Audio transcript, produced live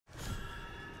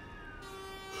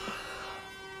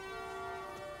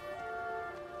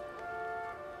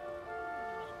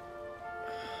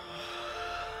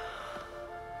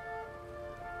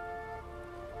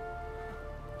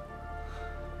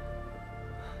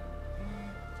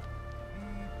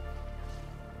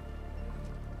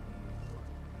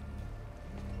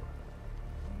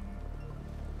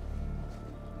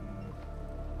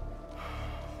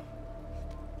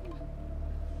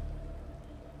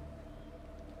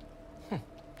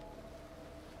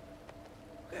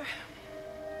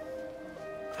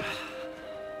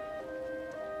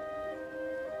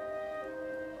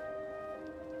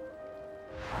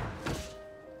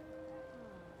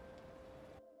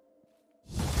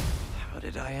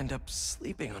did I end up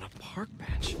sleeping on a park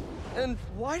bench? And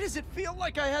why does it feel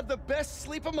like I had the best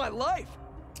sleep of my life?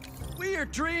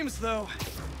 Weird dreams, though.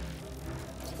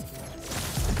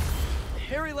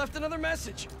 Harry left another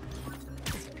message.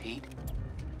 Pete,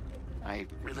 I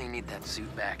really need that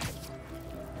suit back.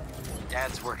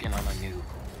 Dad's working on a new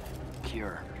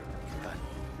cure, but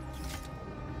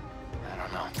I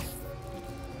don't know.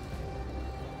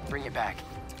 Bring it back,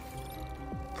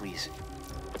 please.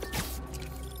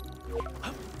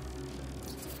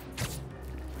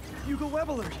 Hugo Web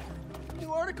Alert.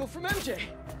 New article from MJ.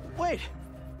 Wait,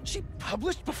 she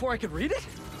published before I could read it?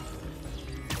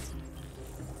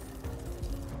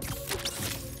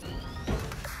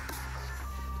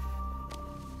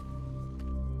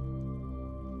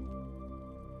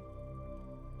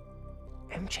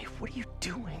 MJ, what are you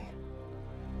doing?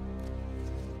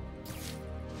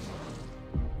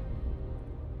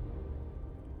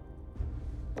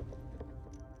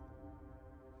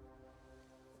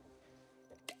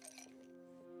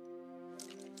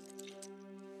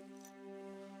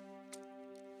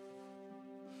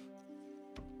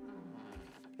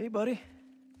 Hey, buddy.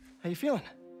 How you feeling?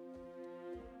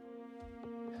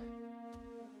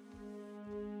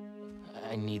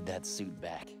 I need that suit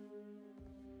back.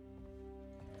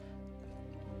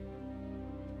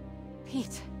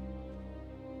 Pete.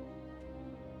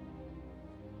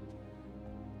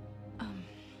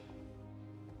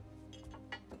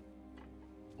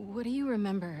 What do you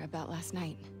remember about last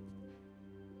night?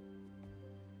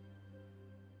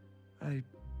 I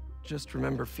just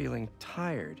remember feeling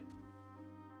tired.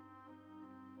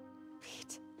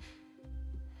 Pete.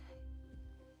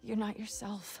 You're not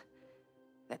yourself.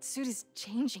 That suit is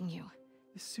changing you.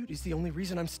 This suit is the only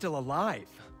reason I'm still alive.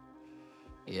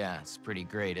 Yeah, it's pretty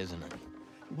great, isn't it?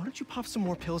 Why don't you pop some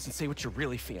more pills and say what you're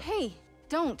really feeling? Hey,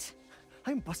 don't.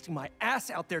 I'm busting my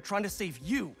ass out there trying to save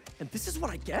you, and this is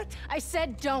what I get? I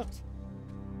said don't.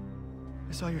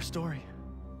 I saw your story.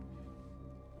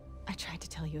 I tried to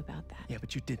tell you about that. Yeah,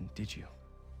 but you didn't, did you?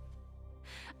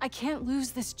 I can't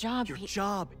lose this job, Your Pete.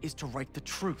 job is to write the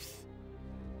truth.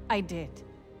 I did.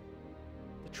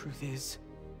 The truth is,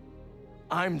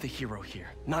 I'm the hero here,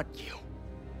 not you.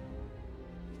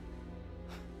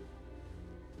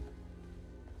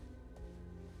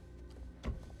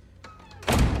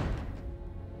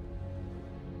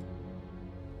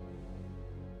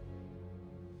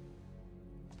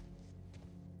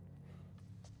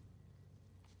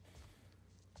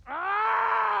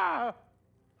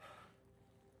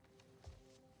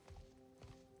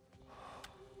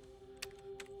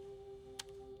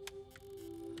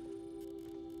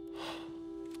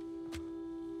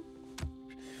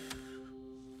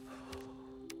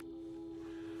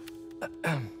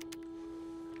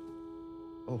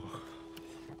 Oh.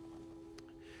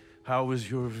 How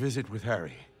was your visit with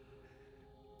Harry?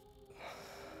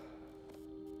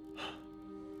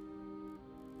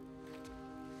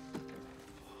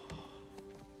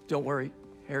 Don't worry,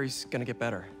 Harry's gonna get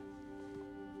better.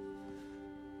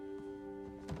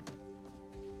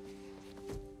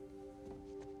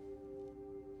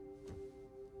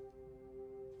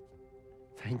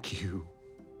 Thank you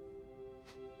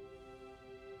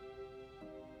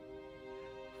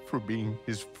for being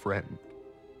his friend.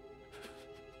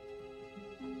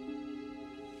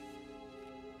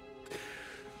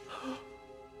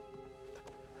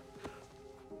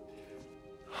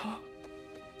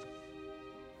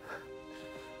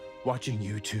 Watching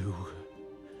you two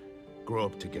grow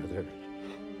up together.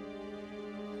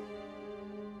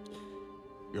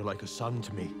 You're like a son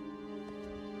to me.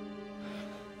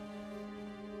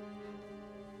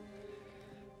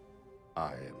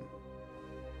 I am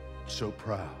so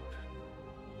proud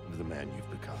of the man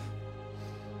you've become.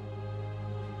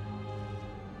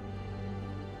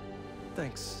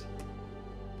 Thanks,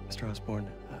 Mr. Osborn.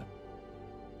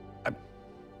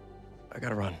 I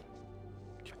gotta run.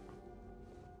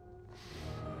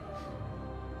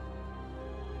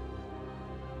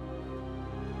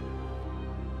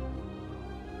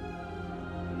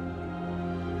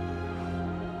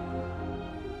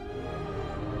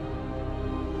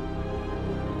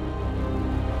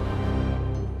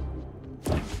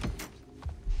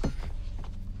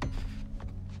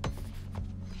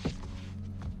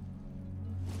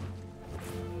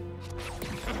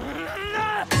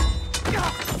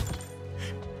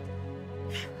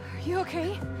 Are you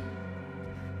okay?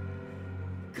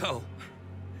 Go.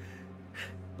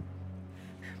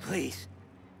 Please.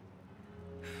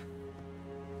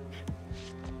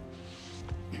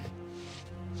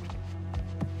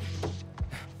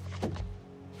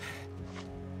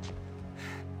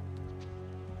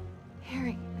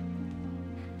 Harry.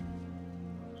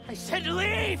 I said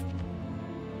leave!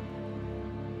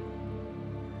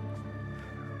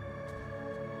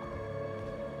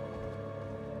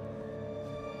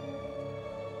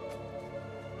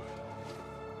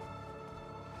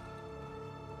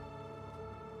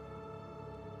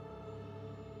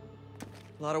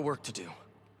 A lot of work to do.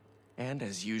 And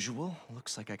as usual,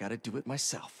 looks like I gotta do it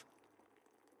myself.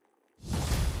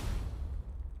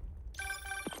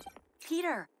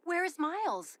 Peter, where is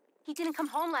Miles? He didn't come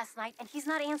home last night, and he's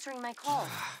not answering my calls.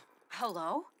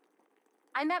 Hello?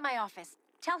 I'm at my office.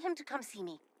 Tell him to come see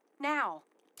me. Now.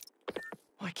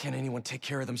 Why can't anyone take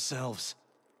care of themselves?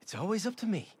 It's always up to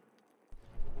me.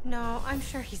 No, I'm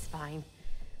sure he's fine.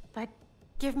 But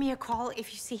give me a call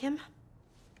if you see him.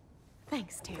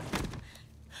 Thanks, Tim.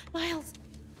 Miles!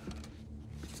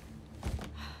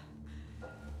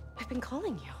 I've been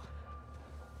calling you.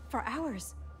 For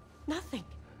hours. Nothing.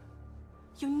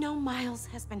 You know Miles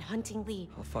has been hunting Lee.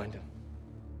 I'll find him.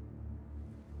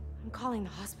 I'm calling the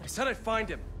I hospital. said I'd find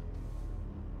him.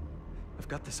 I've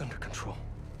got this under control.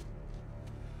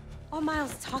 All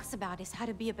Miles talks about is how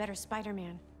to be a better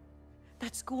Spider-Man.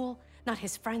 Not school, not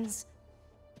his friends.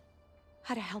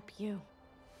 How to help you.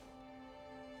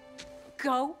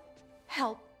 Go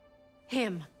help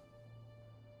him.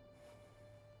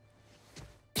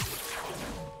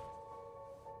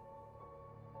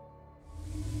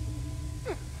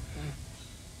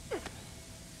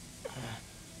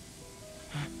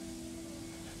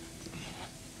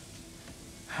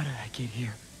 How did I get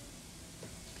here?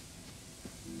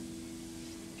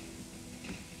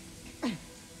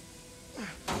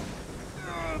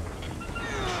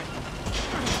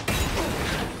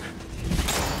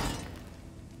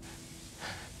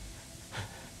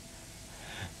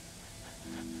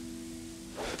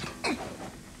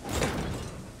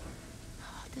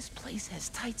 This place has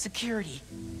tight security.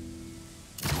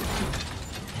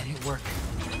 That didn't work.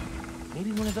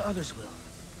 Maybe one of the others will.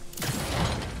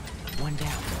 One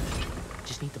down.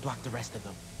 Just need to block the rest of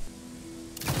them.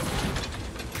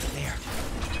 There.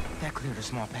 That cleared a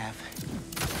small path.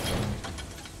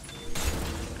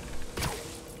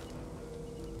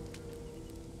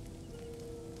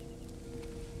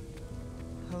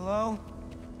 Hello?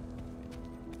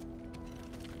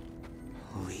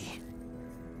 Lee.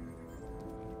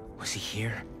 Was he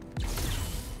here?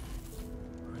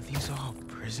 Were these all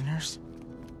prisoners?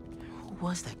 Who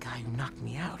was that guy who knocked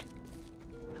me out?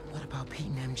 What about Pete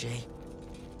and MJ?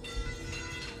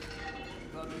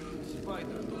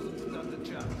 Spider doesn't stand a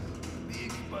chance.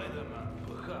 Big Spider-Man,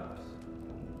 perhaps.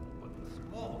 But the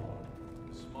small one,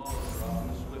 the smallest are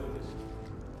the swiftest.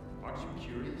 Aren't you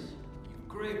curious? You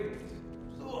crave it.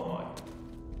 So am I.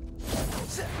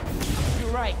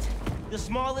 You're right. The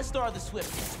smallest are the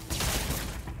swiftest.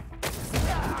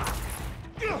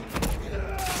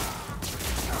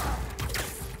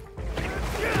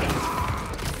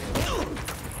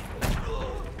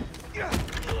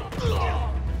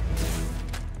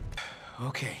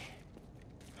 Okay.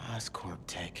 Oscorp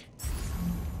tech.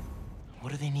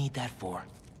 What do they need that for?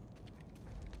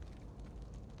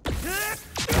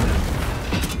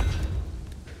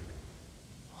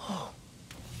 Oh.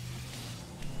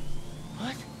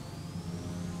 What?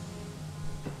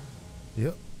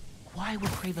 Yep. Why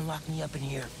would Craven lock me up in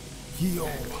here? Yo,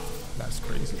 that's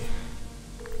crazy.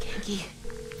 Genki,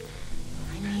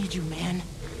 I need you, man.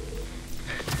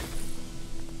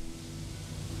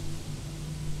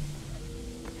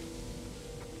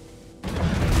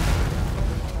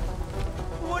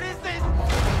 What is this?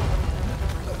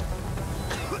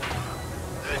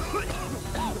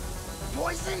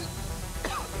 Poison?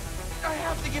 I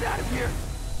have to get out of here.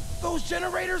 Those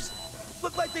generators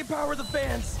look like they power the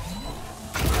fans.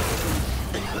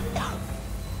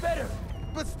 Better,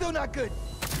 but still not good.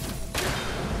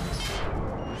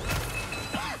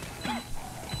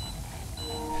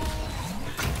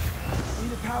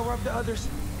 Need to power up the others.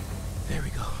 There we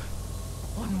go.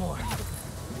 One more.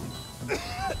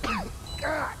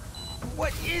 God,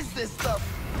 what is this stuff?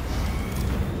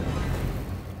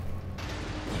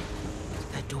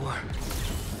 That door.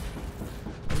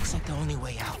 Looks like the only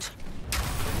way out.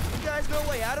 You guys no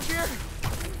way out of here?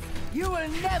 You will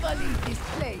never leave this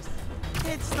place.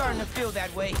 It's starting to feel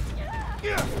that way.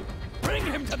 Bring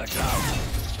him to the ground!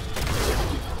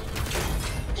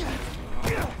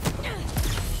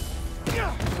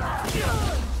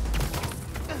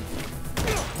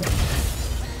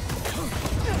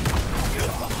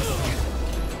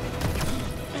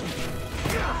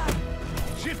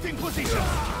 Shifting position!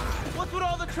 What's with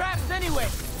all the traps anyway?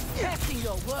 Testing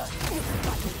your work.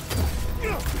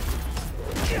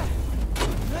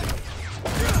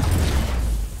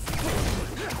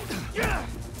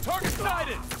 Target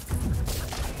sighted!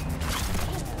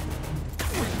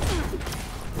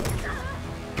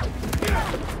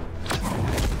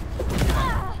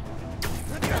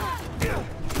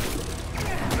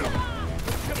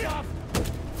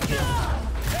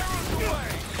 Arrows away!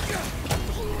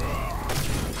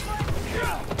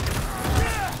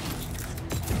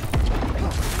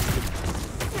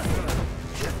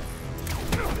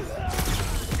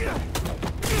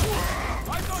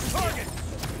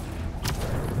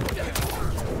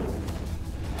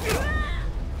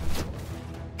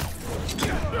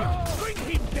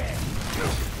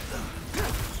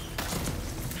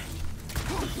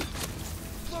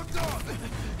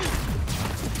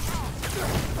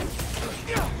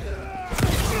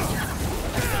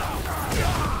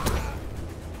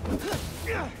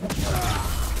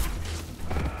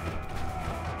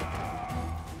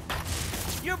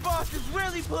 Your boss is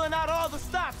really pulling out all the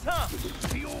stops, huh?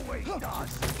 He always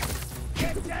does.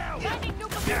 Get down!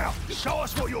 Now, show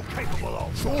us what you're capable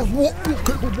of. Show us what you're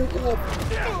capable of.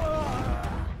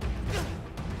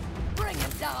 Bring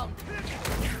him down.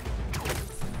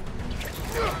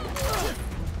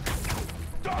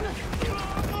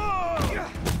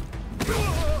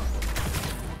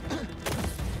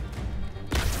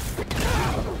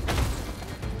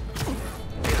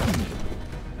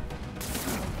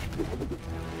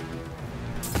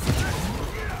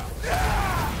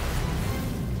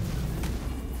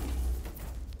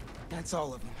 That's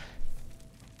all of them.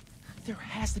 There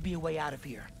has to be a way out of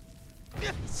here.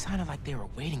 It sounded like they were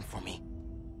waiting for me.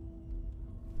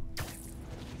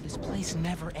 This place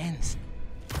never ends.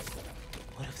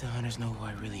 What if the hunters know who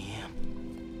I really am?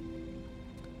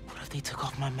 What if they took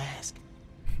off my mask?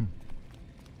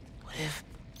 What if...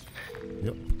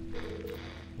 Yep.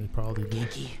 They probably did.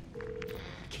 Yankee,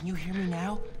 can you hear me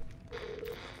now?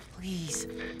 Please.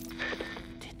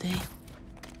 Did they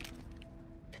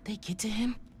get to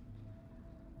him?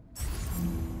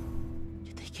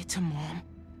 Did they get to Mom?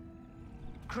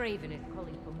 Craven is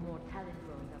calling for more talent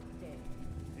drones upstairs.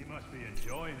 He must be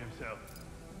enjoying himself.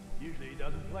 Usually he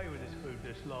doesn't play with his food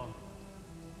this long.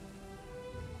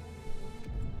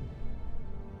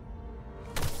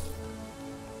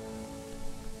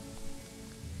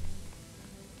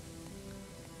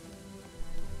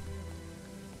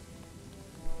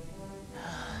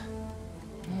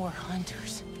 More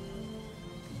hunters.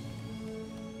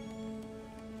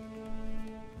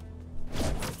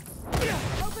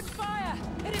 Open fire!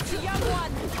 It is the young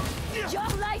one! Your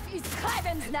life is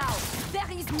Craven's now!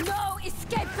 There is no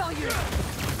escape for you!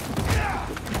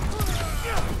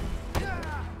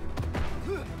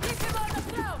 Keep him on the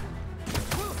ground!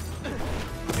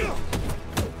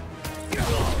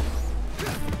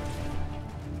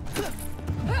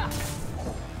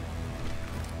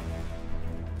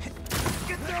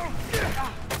 Get down!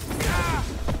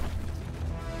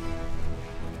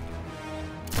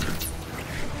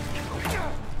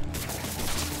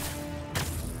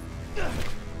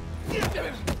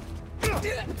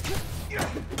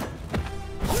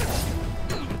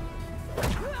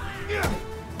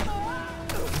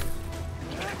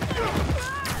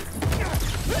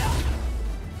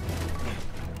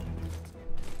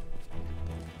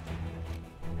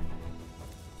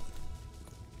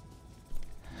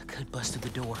 I could bust through the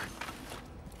door.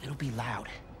 It'll be loud.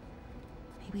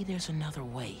 Maybe there's another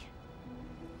way.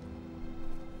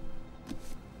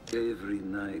 Every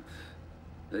night,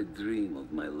 I dream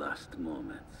of my last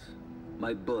moments.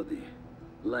 My body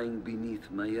lying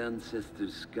beneath my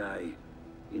ancestors' sky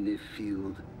in a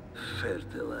field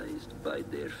fertilized by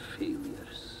their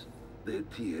failures. Their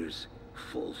tears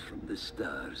fall from the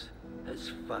stars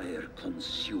as fire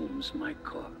consumes my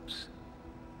corpse.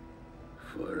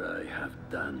 For I have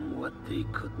done what they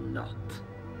could not.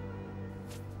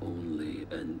 Only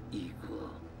an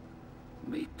equal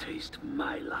may taste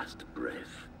my last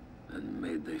breath, and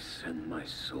may they send my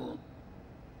soul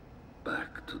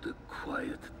back to the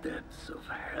quiet depths of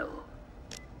hell.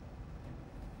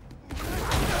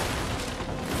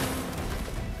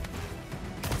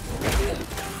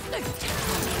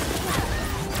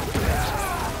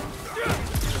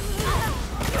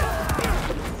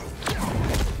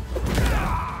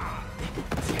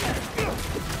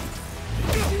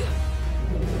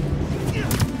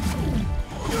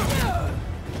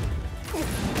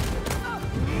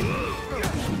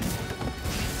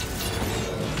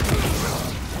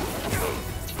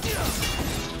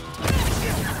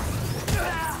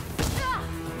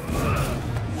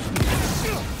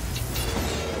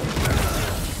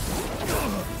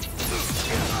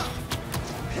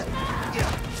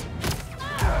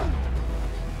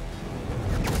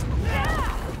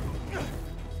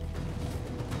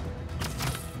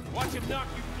 Watch him knock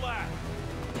you flat!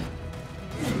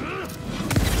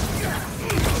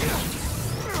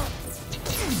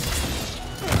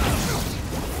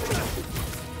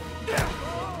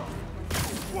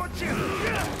 Watch it!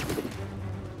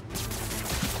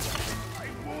 I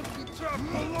won't be tough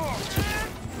for long!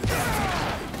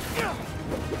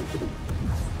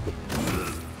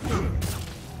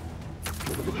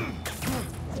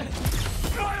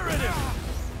 Fire at him!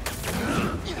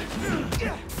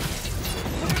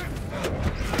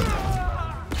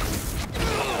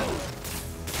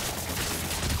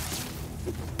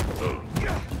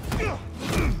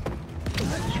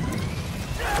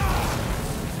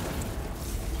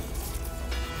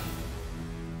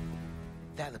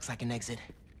 That looks like an exit.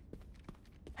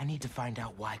 I need to find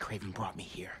out why Craven brought me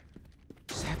here.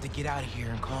 Just have to get out of here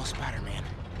and call Spider-Man.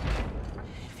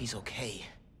 If he's okay.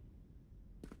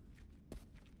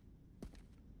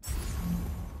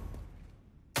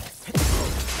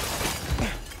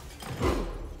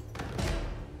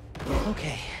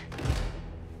 Okay.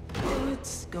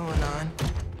 What's going on?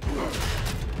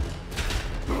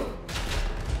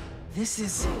 This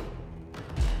is...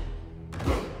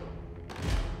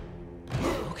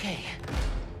 okay.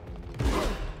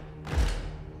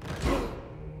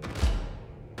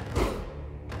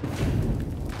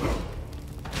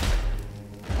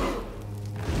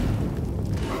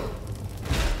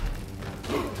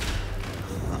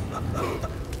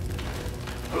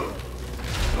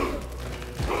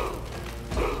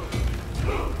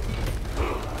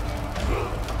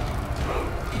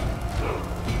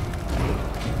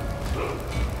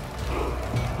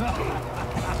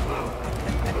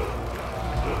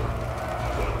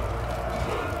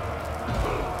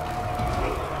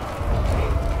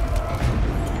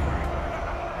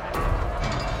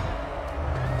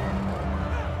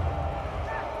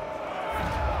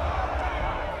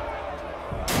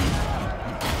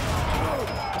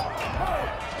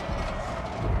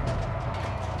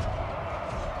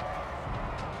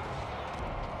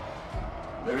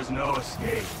 There's no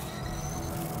escape.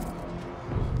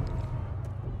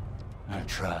 I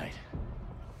tried.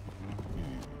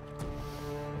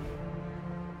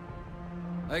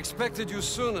 I expected you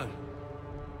sooner.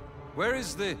 Where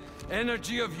is the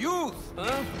energy of youth,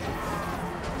 huh?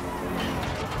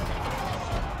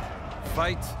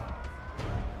 Fight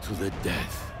to the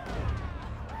death.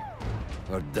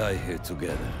 Or die here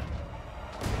together.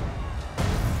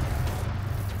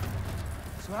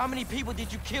 So how many people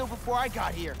did you kill before I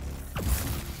got here?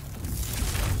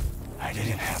 I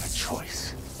didn't have a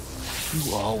choice.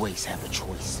 You always have a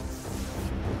choice.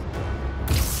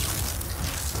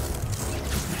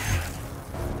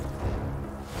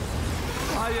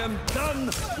 I am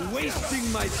done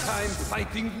wasting my time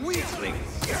fighting weaklings.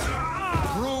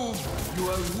 Prove you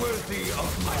are worthy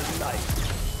of my life.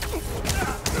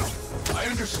 I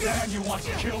understand you want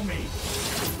to kill me,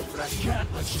 but I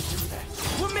can't let you do that.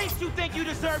 What makes you think you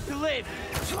deserve to live?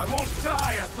 I won't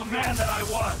die as the man that I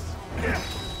was.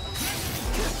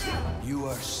 You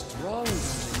are stronger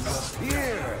than you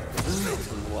appear,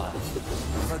 little one.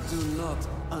 But do not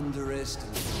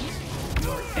underestimate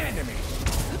your enemy.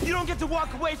 You don't get to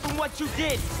walk away from what you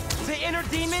did. The inner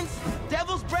demons,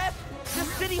 devil's breath, the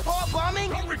city hall bombing.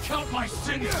 Don't recount my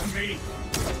sins to me.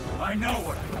 I know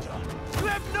what I've done. You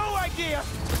have no idea.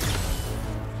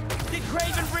 Did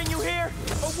Craven bring you here,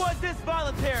 or was this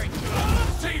voluntary?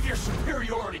 Save your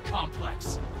superiority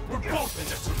complex. We're both in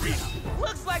this arena.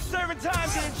 Looks like serving time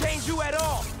didn't change you at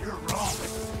all. You're wrong.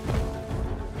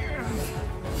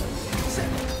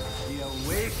 He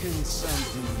awakened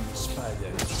something in the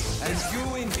spider, and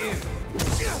you in him.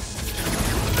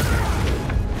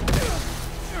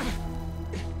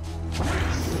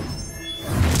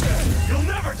 You'll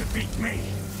never defeat me.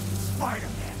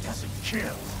 Spider-Man doesn't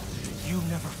kill. You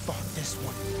never fought this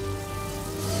one.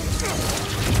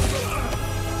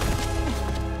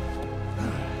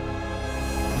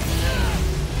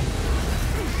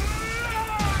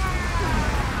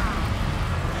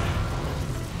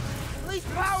 Release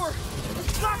power!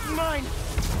 It's blocking mine!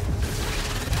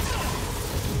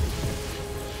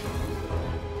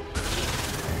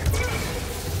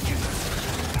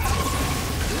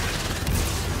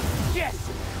 Yes!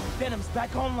 Venom's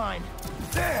back online.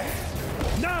 There!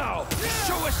 Now,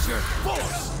 show us your full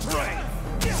strength!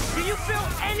 Do you feel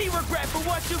any regret for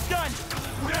what you've done?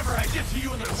 Whatever I did to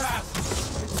you in the past,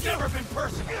 it's never been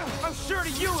personal. I'm sure to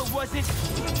you it wasn't.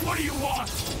 What do you want?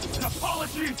 An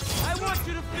apology? I want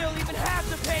you to feel even half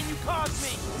the pain you caused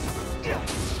me.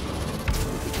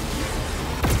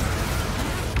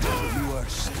 You are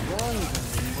stronger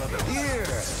than you appear,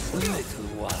 little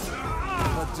one.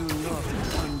 But do not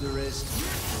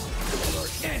underestimate your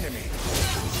enemy.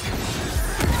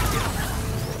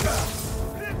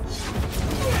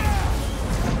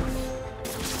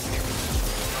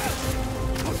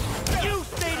 You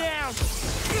stay down!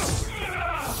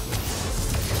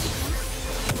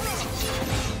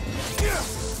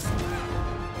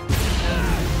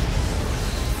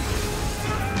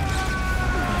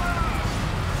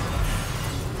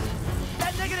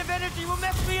 That negative energy will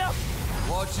mess me up!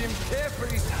 Watch him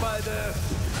carefully, Spider.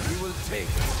 He will take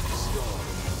the storm.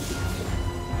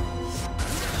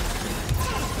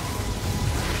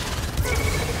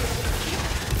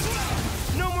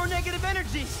 No more negative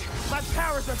energy! My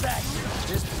powers are back!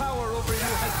 His power over you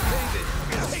has faded.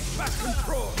 Take back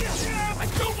control. I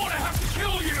don't want to have to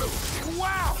kill you!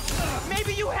 Wow!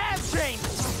 Maybe you have changed!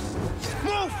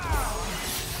 Move!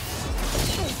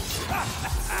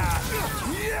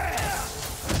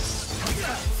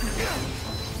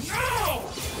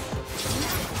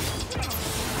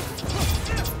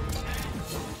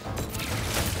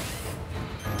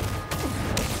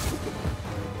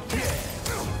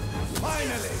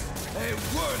 Finally, a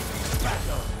worthy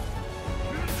battle.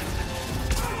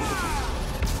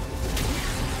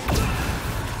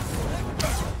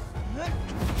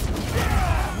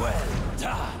 Well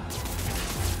done.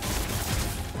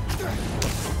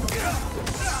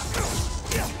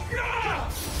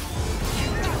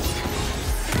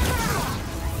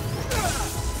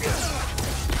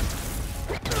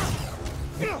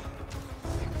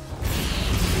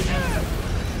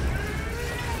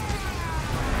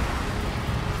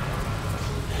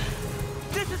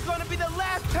 This is gonna be the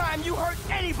last time you hurt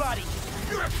anybody!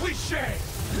 You're a cliche!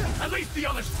 At least the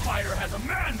other spider has a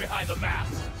man behind the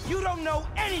mask! You don't know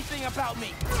anything about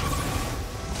me!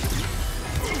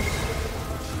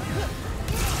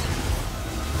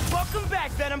 Welcome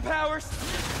back, Venom Powers!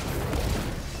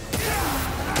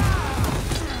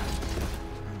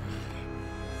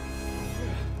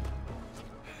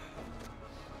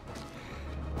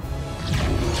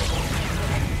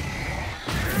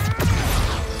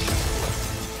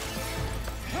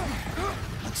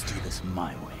 Let's do this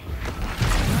my way.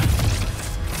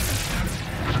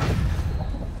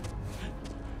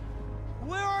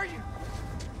 Where are you?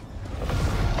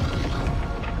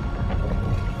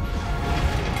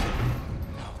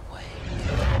 No way.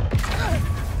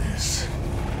 This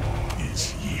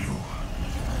is you.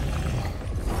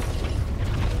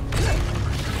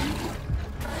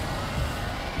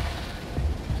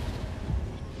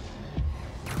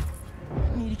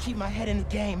 I need to keep my head in the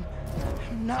game.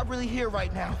 I'm not really here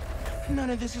right now. None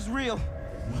of this is real.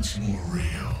 What's more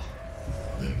real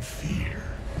than fear?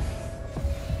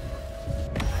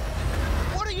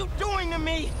 What are you doing to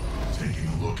me? Taking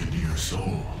a look into your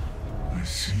soul, I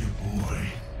see a boy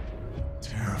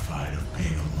terrified of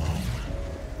being alone,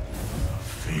 of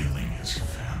failing his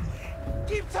family.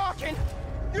 Keep talking!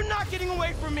 You're not getting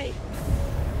away from me!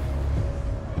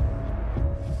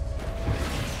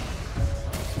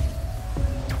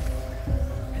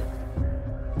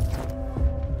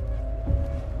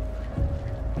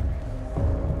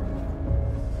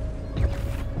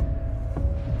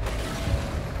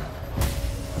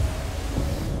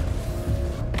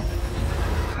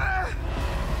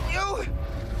 You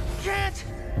can't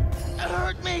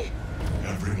hurt me!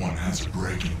 Everyone has a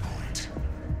breaking point.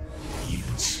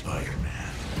 Even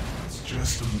Spider-Man. It's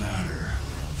just a matter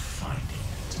of finding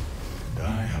it. And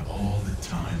I have all the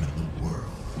time in the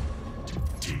world to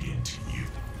dig into you.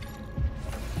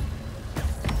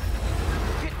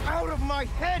 Get out of my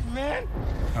head, man!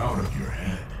 Out of your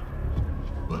head.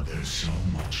 But there's so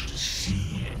much to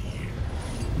see in here.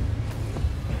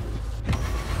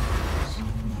 So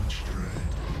much dread.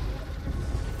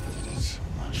 So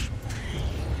much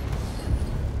pain.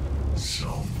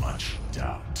 So much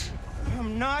doubt.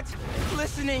 I'm not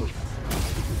listening!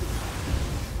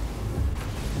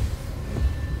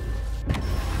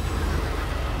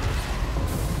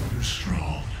 You're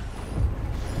strong.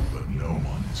 But no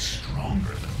one is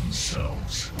stronger than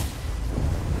themselves.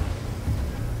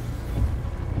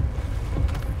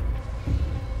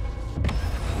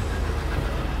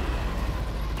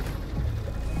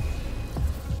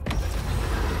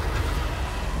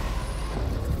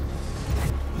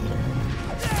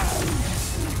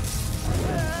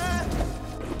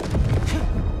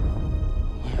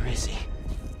 Where is he?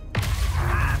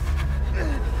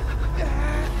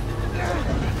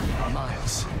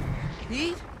 Miles.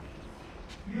 Pete?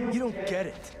 You don't get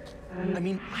it. I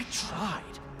mean, I tried.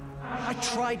 I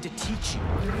tried to teach you,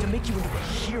 to make you into a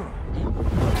hero.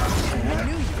 I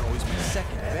knew you'd always be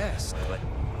second best, but...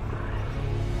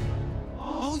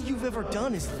 all you've ever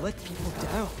done is let people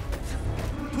down.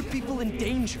 Put people in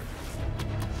danger.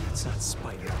 That's not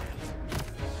Spider-Man.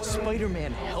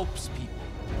 Spider-Man helps people.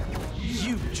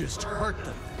 You just hurt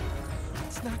them.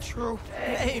 It's not true.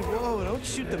 Hey, whoa, don't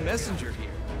shoot the messenger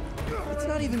here. It's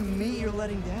not even me you're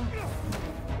letting down.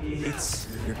 It's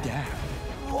your dad.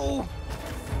 Oh!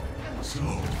 So,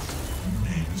 your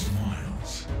name is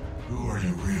Miles. Who are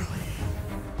you really,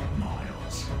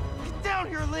 Miles? Get down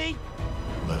here, Lee!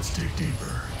 Let's dig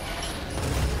deeper.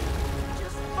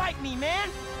 Just fight me, man!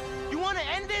 You want to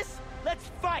end this? Let's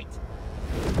fight!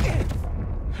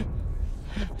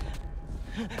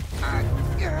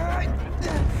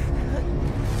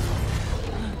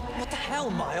 What the hell,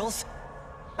 Miles?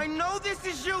 I know this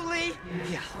is you, Lee!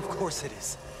 Yeah, of course it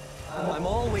is. I'm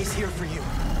always here for you.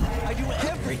 I do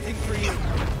everything for you.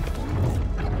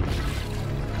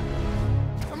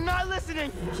 I'm not listening!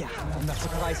 listening! Yeah, I'm not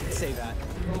surprised you'd say that.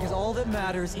 Because all that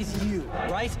matters is you,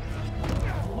 right?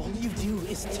 All you do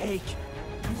is take.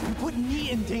 You put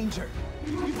me in danger.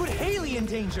 You put Haley in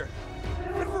danger.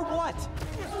 But for what?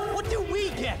 What do we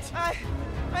get?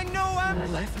 I know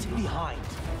I'm left behind.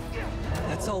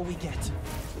 That's all we get.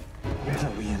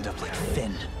 Until we end up like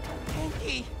Finn.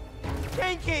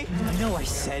 Ganke! I know I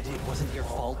said it wasn't your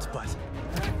fault, but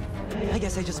I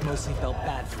guess I just mostly felt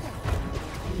bad for you.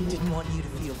 Didn't want you to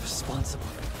feel responsible.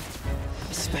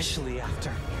 Especially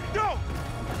after... No!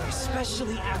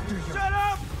 Especially after your... Shut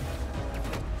up!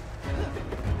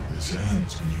 This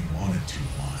ends when you wanted to,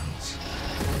 Miles.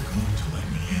 You're going to let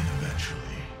me in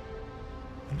eventually.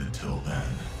 And until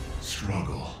then,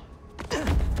 struggle.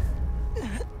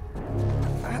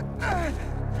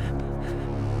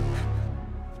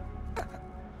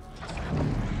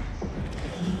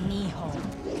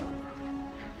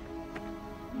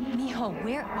 Mijo,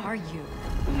 where are you?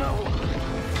 No!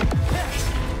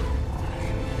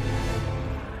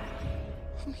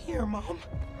 I'm here, Mom.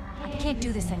 I can't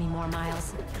do this anymore,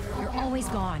 Miles. You're always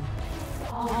gone.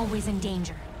 Always in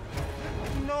danger.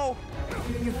 No!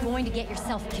 You're going to get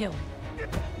yourself killed.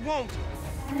 Won't!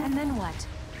 And then what?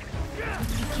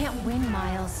 You can't win,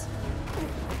 Miles.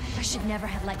 I should never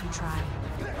have let you try.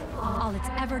 All it's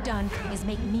ever done is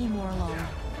make me more alone.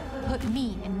 Put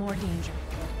me in more danger.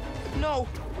 No!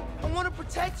 I want to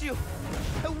protect you!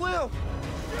 I will!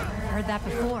 Heard that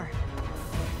before.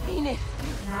 Mean it!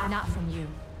 Not from you.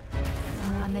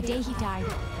 On the day he died,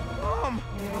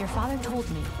 your father told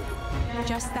me,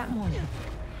 just that morning,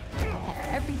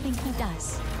 that everything he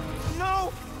does...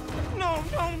 No! No,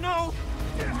 no, no!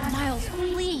 Miles,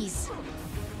 please!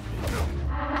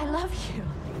 I love you.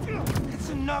 That's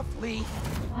enough, Lee.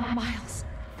 Miles.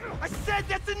 I said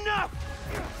that's enough!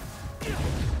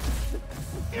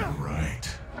 You're right.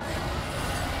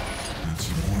 That's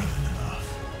more than enough.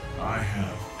 I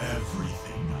have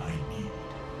everything I need.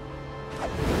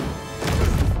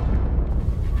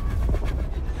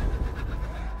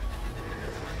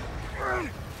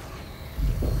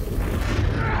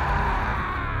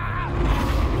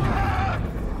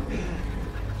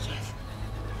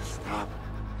 Stop.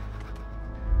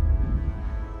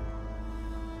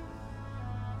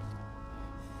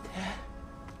 Dad?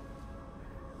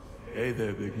 Hey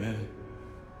there, big man.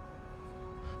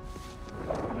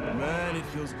 Man, it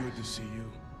feels good to see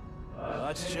you.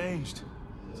 Lots changed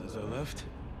since I left.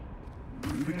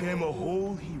 You became a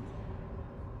whole hero.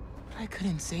 But I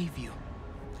couldn't save you.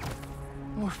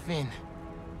 Or Finn.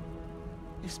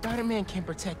 If Spider-Man can't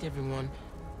protect everyone,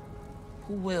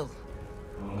 who will?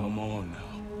 Come on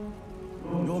now.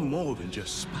 You're more than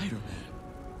just Spider-Man.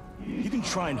 You can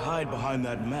try and hide behind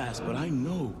that mask, but I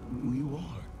know who you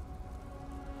are.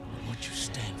 And what you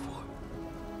stand for.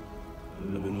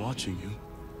 I've been watching you.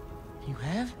 You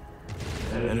have?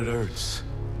 And it hurts.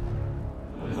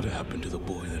 What happened to the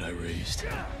boy that I raised?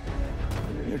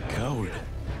 You're a coward.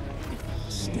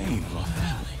 Stain on our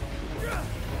family.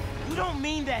 You don't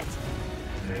mean that!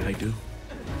 I do.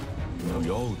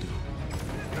 We all do.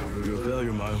 You're a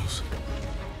failure, Miles.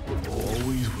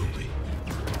 Always will be.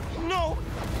 No!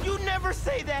 You never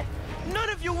say that! None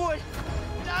of you would!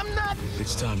 I'm not...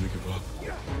 It's time to give up.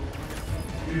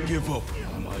 Give up,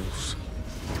 Miles.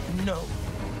 No.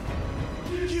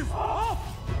 Give up!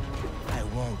 I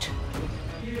won't.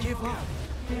 Give up.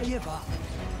 Give up.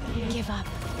 Give up.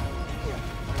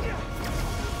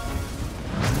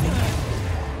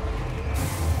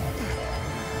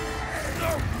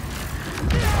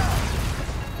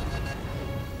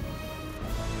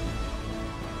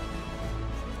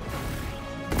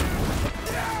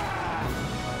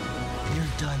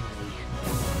 You're done, Lee.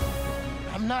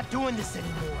 I'm not doing this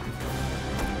anymore.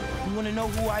 You wanna know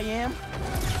who I am?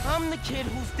 I'm the kid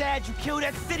whose dad you killed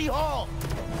at City Hall!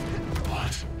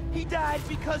 What? He died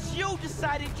because you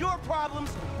decided your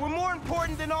problems were more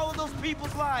important than all of those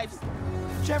people's lives.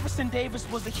 Jefferson Davis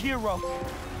was a hero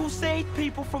who saved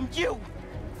people from you.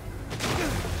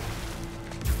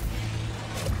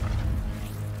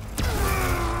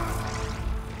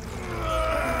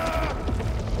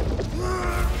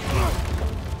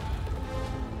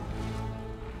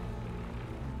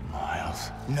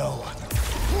 Miles. No.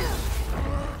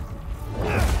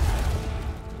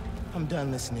 I'm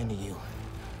done listening to you.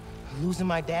 Losing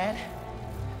my dad?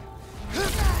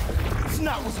 It's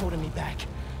not what's holding me back.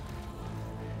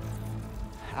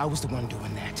 I was the one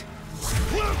doing that.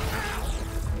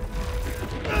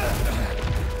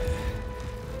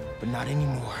 But not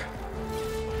anymore.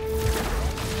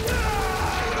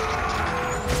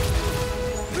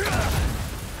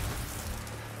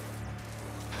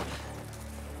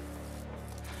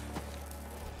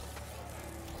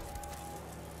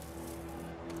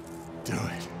 Do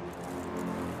it.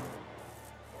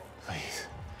 Please.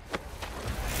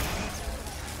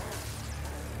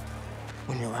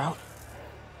 When you're out,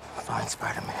 find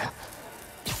Spider-Man.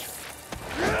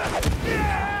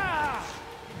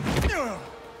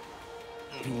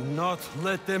 Do not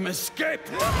let them escape!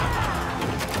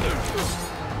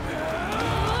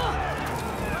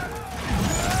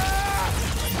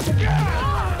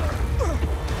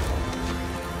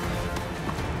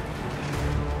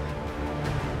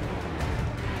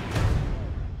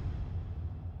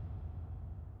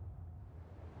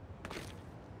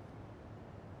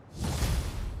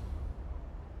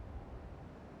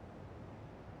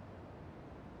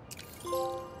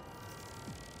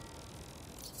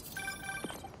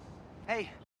 Hey.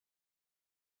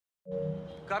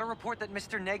 Got a report that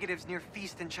Mr. Negative's near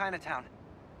Feast in Chinatown.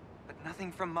 But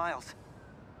nothing from Miles.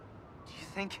 Do you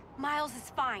think... Miles is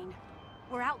fine.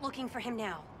 We're out looking for him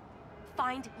now.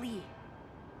 Find Lee.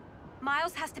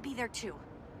 Miles has to be there too.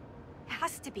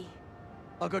 Has to be.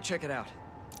 I'll go check it out.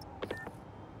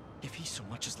 If he so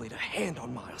much as laid a hand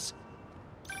on Miles.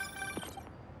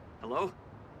 Hello?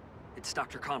 It's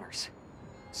Dr. Connors.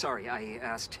 Sorry, I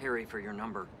asked Harry for your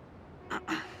number.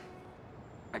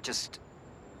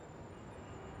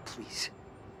 Please.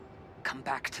 Come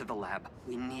back to the lab.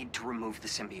 We need to remove the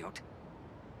symbiote.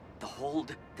 The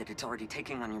hold that it's already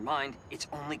taking on your mind, it's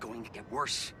only going to get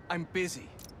worse. I'm busy.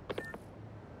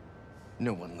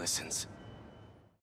 No one listens.